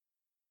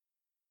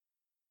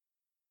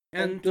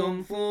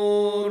أنتم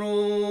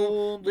فروضي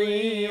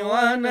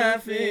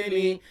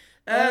ونفلي،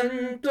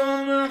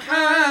 أنتم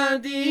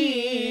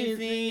حديثي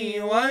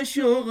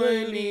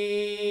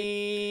وشغلي،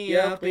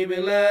 يا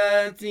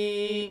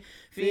قبلتي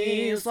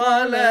في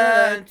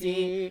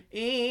صلاتي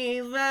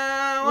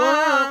إذا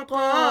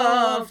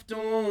وقفت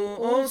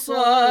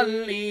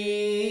أصلي.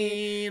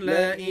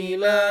 لا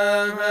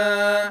إله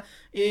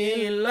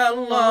إلا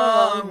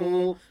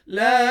الله،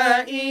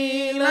 لا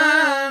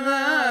إله